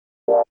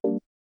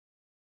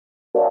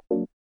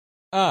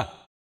Ah,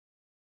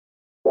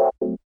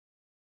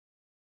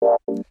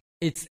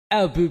 it's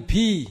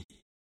LBP.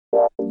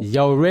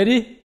 Y'all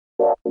ready?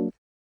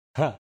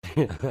 Huh.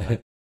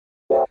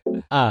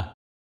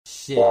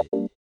 Shit.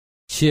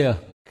 Chill.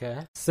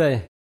 Okay.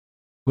 Say,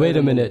 wait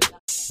a minute.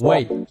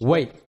 Wait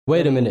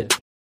a minute.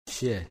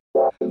 Shit.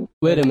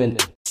 Wait a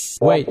minute.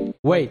 Wait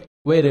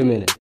a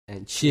minute.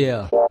 And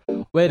chill.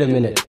 Wait a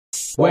minute.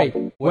 Wait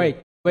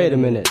a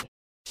minute.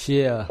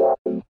 Chill.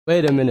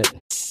 Wait a minute.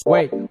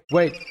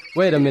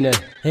 Wait a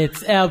minute.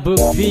 It's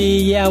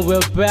LBP and we're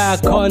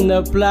back on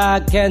the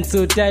block, and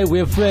today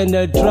we're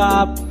finna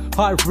drop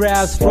hot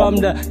raps from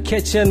the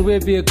kitchen. We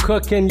be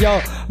cooking,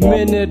 yo.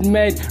 Minute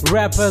Maid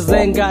rappers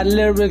ain't got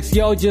lyrics,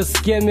 yo.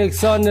 Just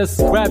gimmicks on the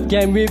rap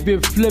game. We be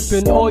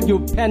flipping all you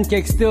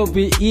pancakes, still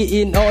be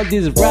eating all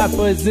these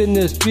rappers in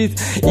the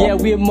streets. Yeah,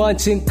 we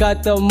munching,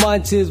 got the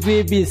munches.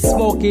 We be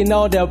smoking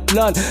all the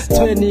blunt.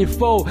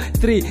 24,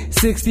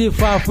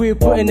 365, we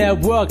putting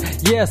that work.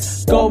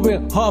 Yes,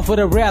 going hard for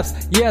the raps.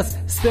 Yes,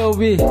 still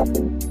be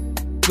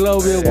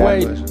glowing.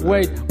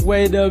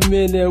 Wait a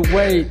minute,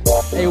 wait.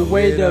 Hey,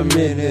 wait a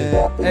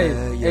minute.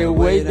 Hey,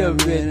 wait a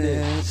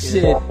minute.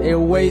 Shit, hey,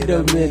 wait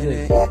a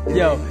minute.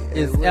 Yo,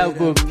 it's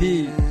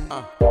LBP.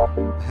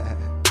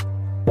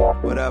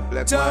 What up,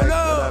 Black Mike? What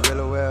up,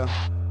 LOL?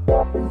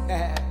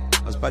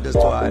 As part of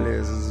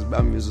this is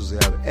about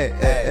music.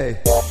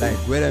 Hey.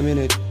 Like, wait a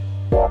minute.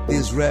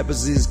 These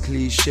rappers is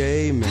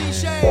cliche,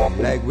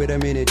 man. Like, wait a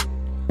minute.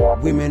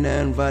 Women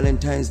and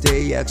Valentine's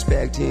Day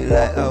expecting,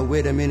 like,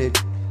 wait a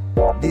minute.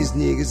 These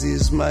niggas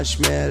is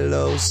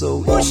marshmallow,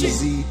 so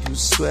easy to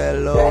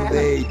swallow.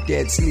 They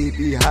dead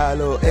sleepy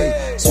hollow.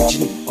 Hey,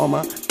 switching all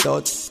my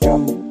thoughts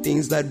to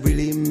things that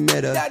really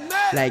matter,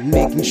 like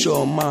making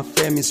sure my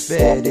family's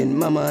fed and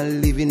mama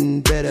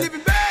living better.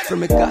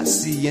 From a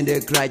gassy and a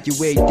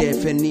graduate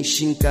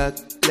definition,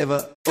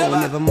 clever. Oh,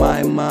 never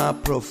mind my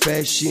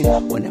profession.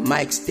 On the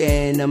mic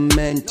stand, I'm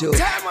mental.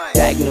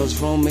 Diagnosed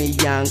from a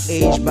young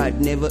age, but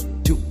never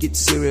took it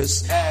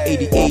serious.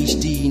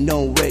 ADHD,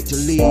 nowhere to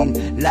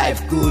lean.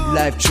 Life good,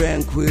 life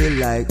tranquil.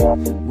 Like,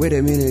 wait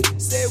a minute.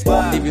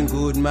 Living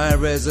good, my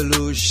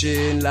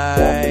resolution.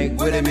 Like,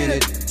 wait a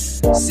minute.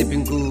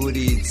 Sipping good,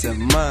 it's a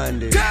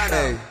Monday.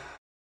 Hey,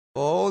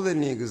 all the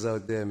niggas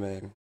out there,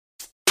 man.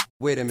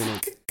 Wait a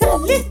minute.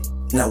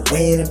 Now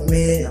wait a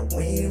minute,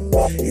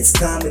 it's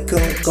time to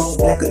go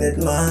black on that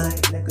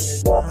mind.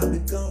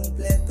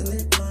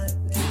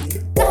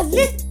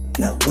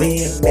 Now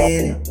wait a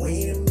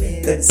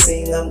minute, gotta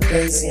sing I'm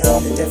crazy,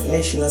 I'm the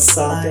definition of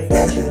side.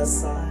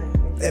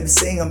 Let me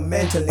sing I'm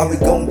mentally. Are we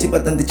going deeper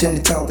than the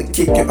genital to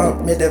kick you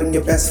out? Me there on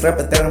your best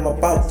rapper that I'm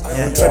about.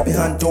 I'm trapped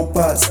behind dope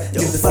bars.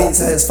 Give the face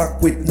as fuck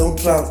with no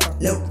drought.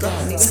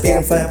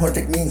 Speaking 500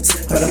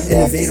 techniques, but I'm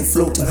innovative,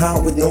 floating high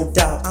with no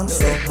doubt. I'm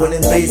so born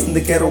and raised in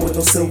the ghetto with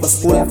no silver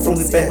spoon. From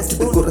the bad to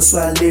the good, that's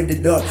why I lived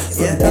it up.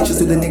 From the bitches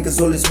to the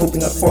niggas, always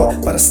hoping I fall,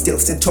 but I still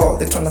stand tall.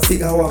 They're trying to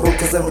figure how I roll,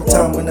 cause every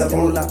time when I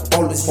roll, I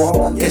always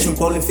fall. Catch me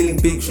balling,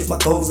 feeling big, shoot my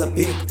goals up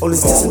big.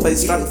 Always dissing, but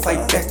it's trying to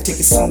fight back. Take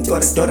it soon,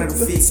 got a daughter to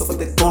feed, so for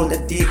the goal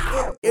that dick.